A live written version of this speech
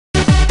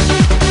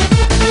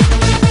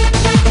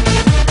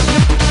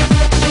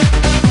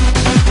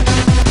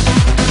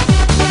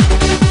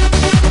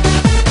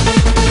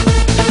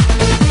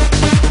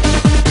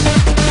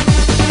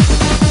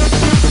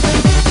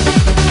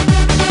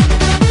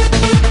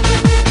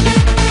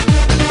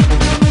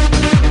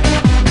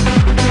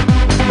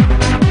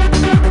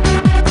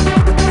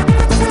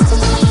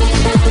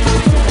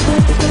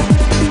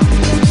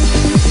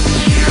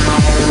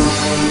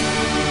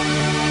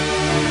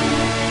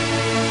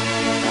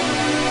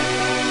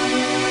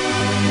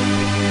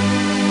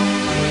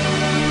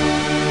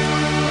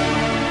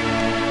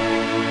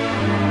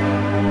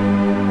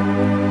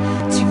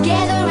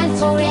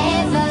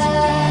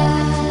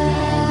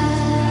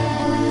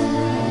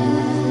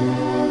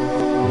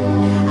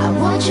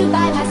want you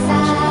by my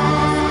side.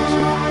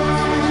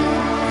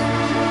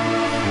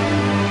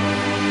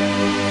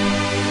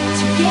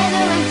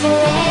 Together and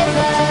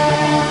forever.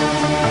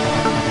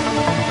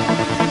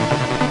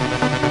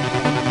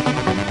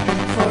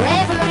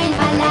 Forever in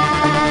my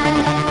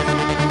life.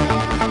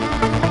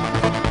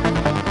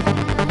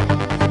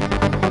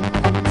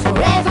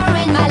 Forever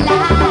in my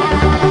life.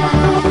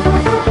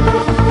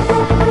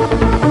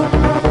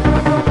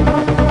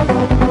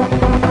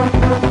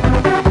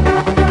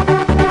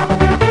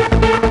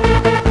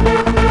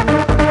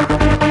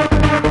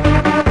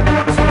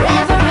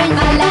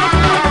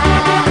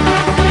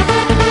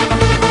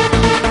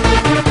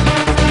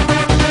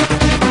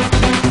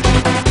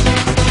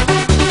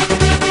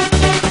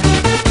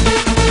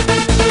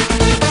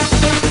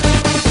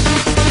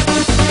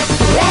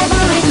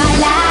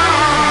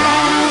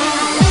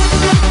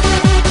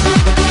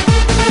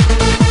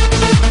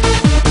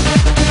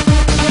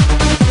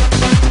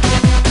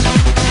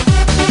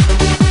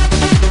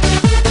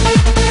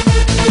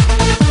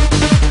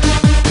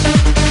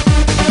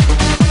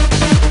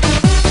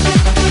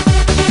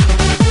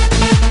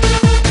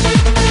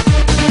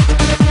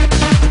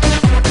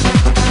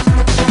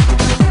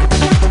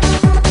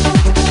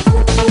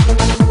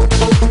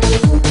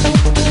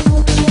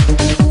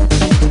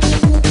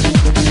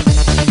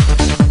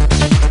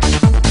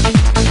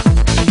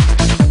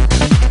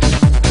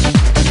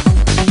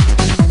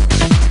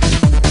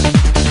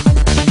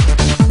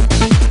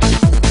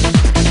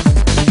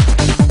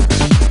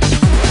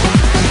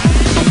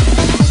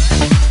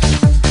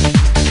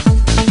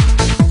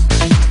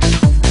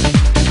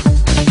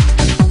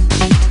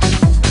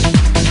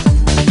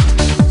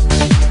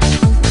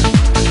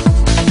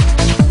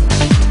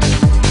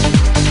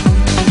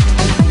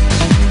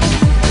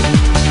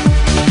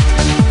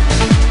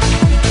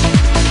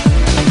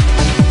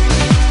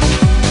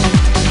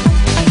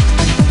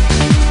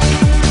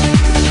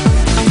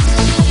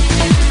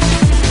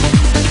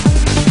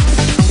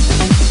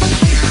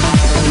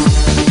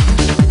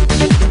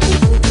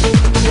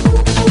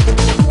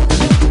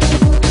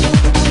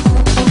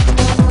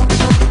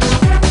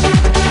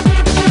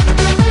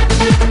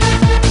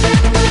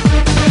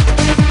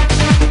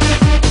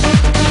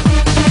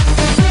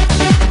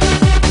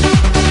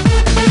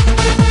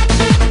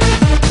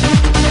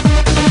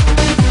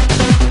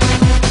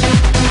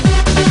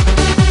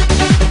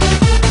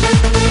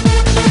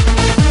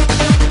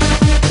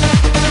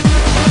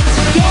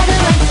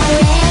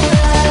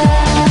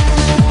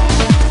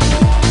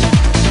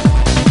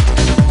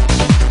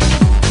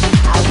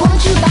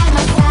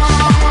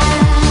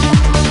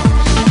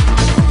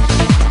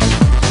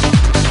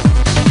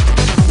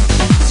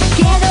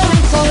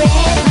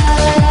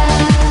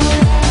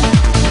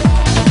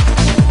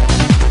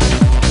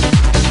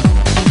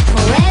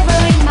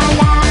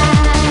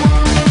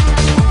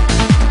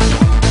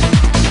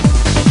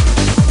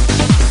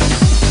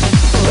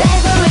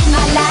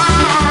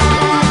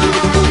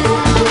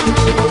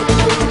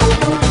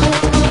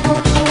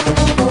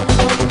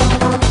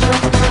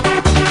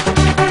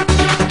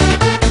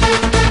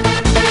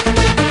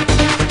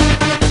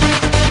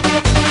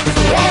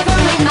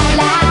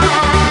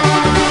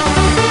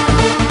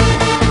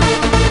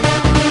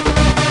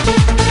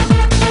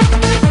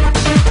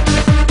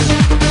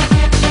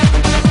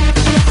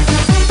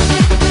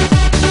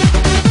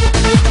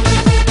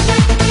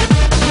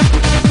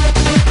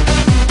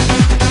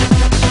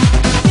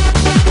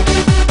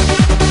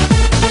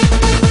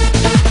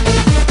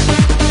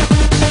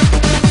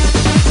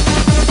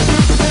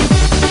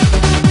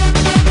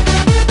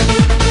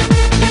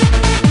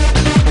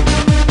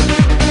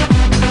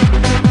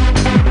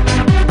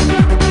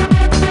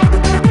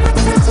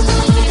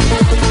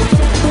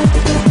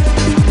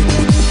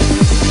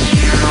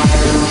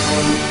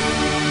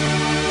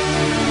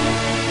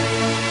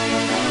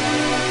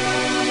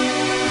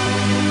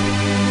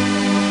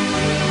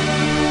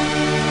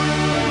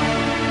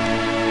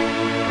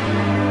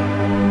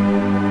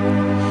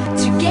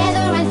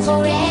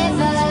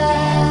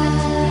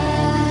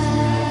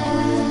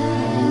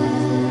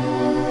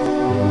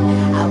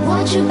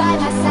 You by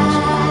my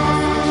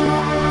side.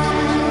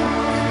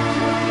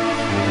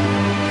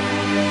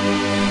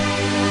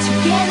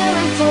 Together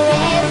and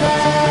forever.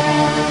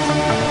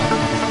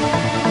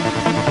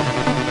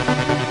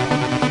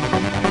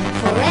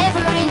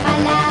 Forever in my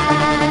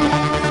life.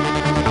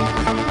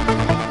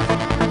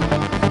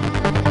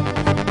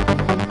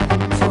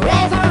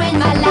 Forever in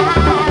my life.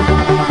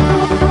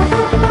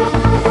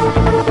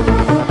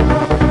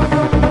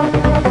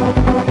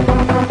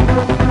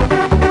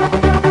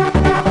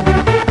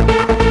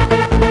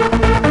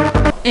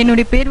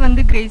 என்னுடைய பேர்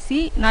வந்து Crazy.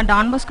 நான்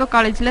Don Bosco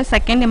காலேஜில்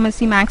second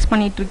MSc maths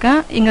பண்ணிகிட்ருக்கேன்.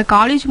 எங்கள்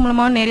college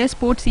மூலமாக நிறைய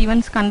sports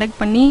events conduct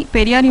பண்ணி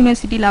பெரியார்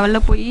யூனிவர்சிட்டி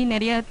லெவலில் போய்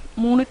நிறைய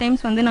 3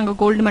 டைம்ஸ் வந்து நாங்கள்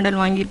கோல்டு மெடல்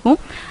வாங்கியிருக்கோம்.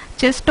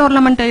 செஸ்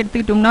டோர்னமெண்ட்டை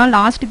எடுத்துக்கிட்டோம்னா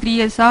லாஸ்ட் 3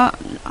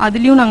 இயர்ஸாக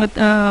அதுலேயும் நாங்கள்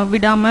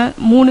விடாமல்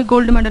 3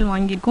 கோல்டு மெடல்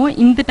வாங்கியிருக்கோம்.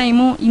 இந்த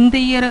டைமும்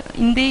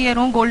இந்த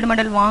இயரும் கோல்டு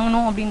மெடல்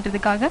வாங்கணும்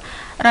அப்படின்றதுக்காக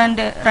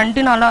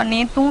ரெண்டு நாளாக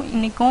நேற்றும்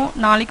இன்றைக்கும்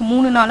நாளைக்கு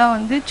 3 நாளாக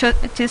வந்து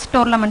செஸ்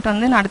டோர்னமெண்ட்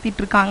வந்து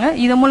நடத்திட்டு இருக்காங்க.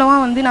 இது மூலமாக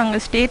வந்து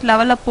நாங்கள் ஸ்டேட்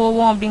லெவலில்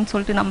போவோம் அப்படின்னு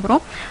சொல்லிட்டு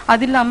நம்புகிறோம்.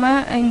 அது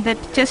இல்லாமல் இந்த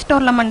செஸ்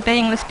டோர்னமெண்ட்டை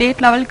எங்களை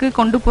ஸ்டேட் லெவலுக்கு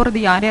கொண்டு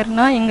போகிறது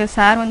யாருன்னா எங்கள்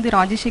சார் வந்து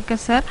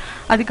ராஜசேகர் சார்,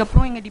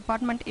 அதுக்கப்புறம் எங்கள்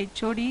department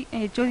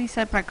HOD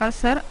sir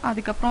Prakash sir,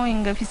 அதுக்கப்புறம்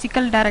எங்கள்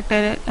physical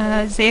director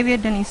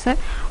Xavier Denis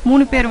sir.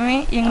 3 பேருமே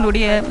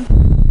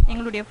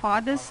எங்களுடைய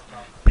ஃபாதர்ஸ்,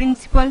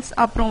 பிரின்சிபல்ஸ்,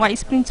 அப்புறம்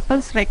வைஸ்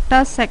பிரின்சிபல்ஸ்,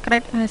 ரெக்டார்ஸ்,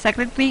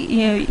 செக்ரட்டரி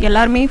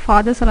எல்லாருமே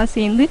ஃபாதர்ஸ் எல்லாம்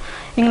சேர்ந்து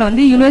எங்களை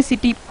வந்து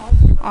யூனிவர்சிட்டி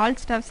ஆல்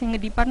ஸ்டாஃப்ஸ்,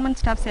 எங்கள் டிபார்ட்மெண்ட்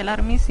ஸ்டாஃப்ஸ்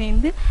எல்லாருமே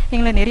சேர்ந்து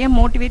எங்களை நிறைய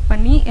மோட்டிவேட்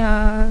பண்ணி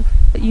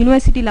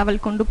யூனிவர்சிட்டி லெவல்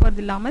கொண்டு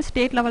போகிறது இல்லாமல்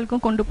ஸ்டேட்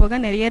லெவலுக்கும் கொண்டு போக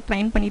நிறைய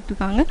ட்ரைன் பண்ணிட்டு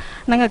இருக்காங்க.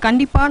 நாங்கள்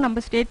கண்டிப்பாக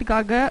நம்ம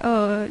ஸ்டேட்டுக்காக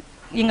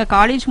எங்கள்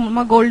காலேஜ்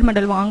மூலமாக கோல்டு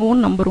மெடல்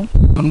வாங்குவோம்னு நம்புகிறோம்.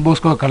 டான்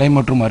போஸ்கோ கலை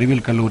மற்றும்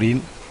அறிவியல்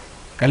கல்லூரியின்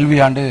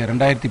கல்வியாண்டு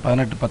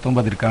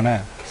 2018-19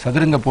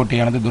 சதுரங்க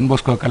போட்டியானது டான்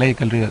போஸ்கோ கலை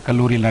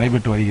கல்லூரியில்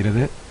நடைபெற்று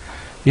வருகிறது.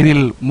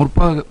 இதில்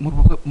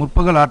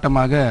முற்பகல்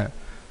ஆட்டமாக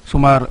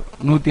சுமார்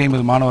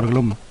 150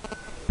 மாணவர்களும்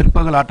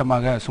பிற்பகல்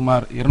ஆட்டமாக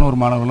சுமார் 200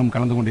 மாணவர்களும்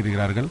கலந்து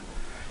கொண்டிருக்கிறார்கள்.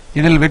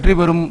 இதில் வெற்றி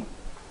பெறும்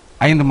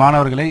 5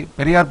 மாணவர்களை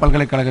பெரியார்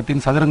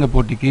பல்கலைக்கழகத்தின் சதுரங்க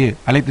போட்டிக்கு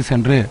அழைத்து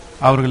சென்று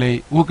அவர்களை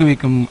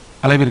ஊக்குவிக்கும்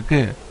அளவிற்கு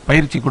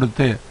பயிற்சி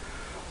கொடுத்து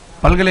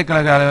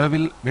பல்கலைக்கழக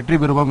அளவில் வெற்றி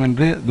பெறுவோம்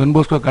என்று டான்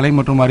போஸ்கோ கலை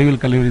மற்றும்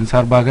அறிவியல் கல்லூரியின்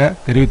சார்பாக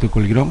தெரிவித்துக்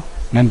கொள்கிறோம்.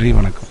 நன்றி,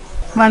 வணக்கம்.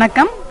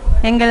 வணக்கம்.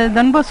 எங்கள்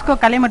டான் போஸ்கோ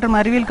கலை மற்றும்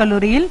அறிவியல்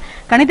கல்லூரியில்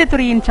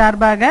கணிதத்துறையின்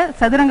சார்பாக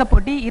சதுரங்க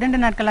போட்டி 2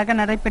 நாட்களாக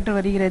நடைபெற்று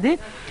வருகிறது.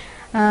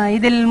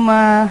 இதில்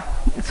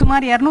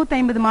சுமார்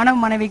 250 மாணவ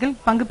மாணவிகள்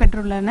பங்கு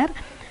பெற்றுள்ளனர்.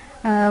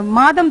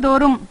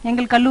 மாதந்தோறும்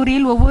எங்கள்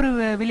கல்லூரியில் ஒவ்வொரு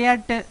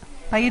விளையாட்டு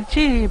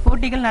பயிற்சி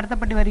போட்டிகள்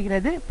நடத்தப்பட்டு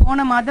வருகிறது.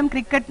 போன மாதம்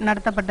கிரிக்கெட்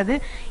நடத்தப்பட்டது.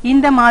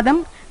 இந்த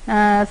மாதம்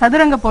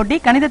சதுரங்க போட்டி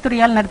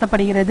கணிதத்துறையால்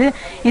நடத்தப்படுகிறது.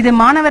 இது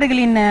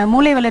மாணவர்களின்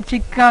மூளை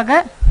வளர்ச்சிக்காக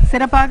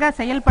சிறப்பாக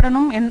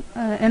செயல்படணும்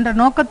என்ற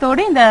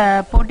நோக்கத்தோடு இந்த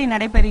போட்டி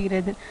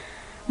நடைபெறுகிறது.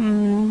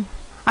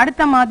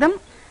 அடுத்த மாதம்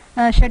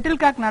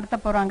ஷட்டில் காக் நடத்த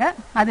போறாங்க.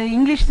 அது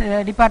இங்கிலீஷ்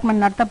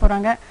டிபார்ட்மெண்ட் நடத்த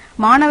போறாங்க.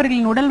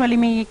 மாணவர்களின் உடல்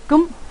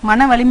வலிமைக்கும்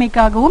மன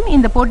வலிமைக்காகவும்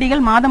இந்த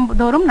போட்டிகள்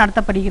மாதந்தோறும்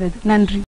நடத்தப்படுகிறது. நன்றி.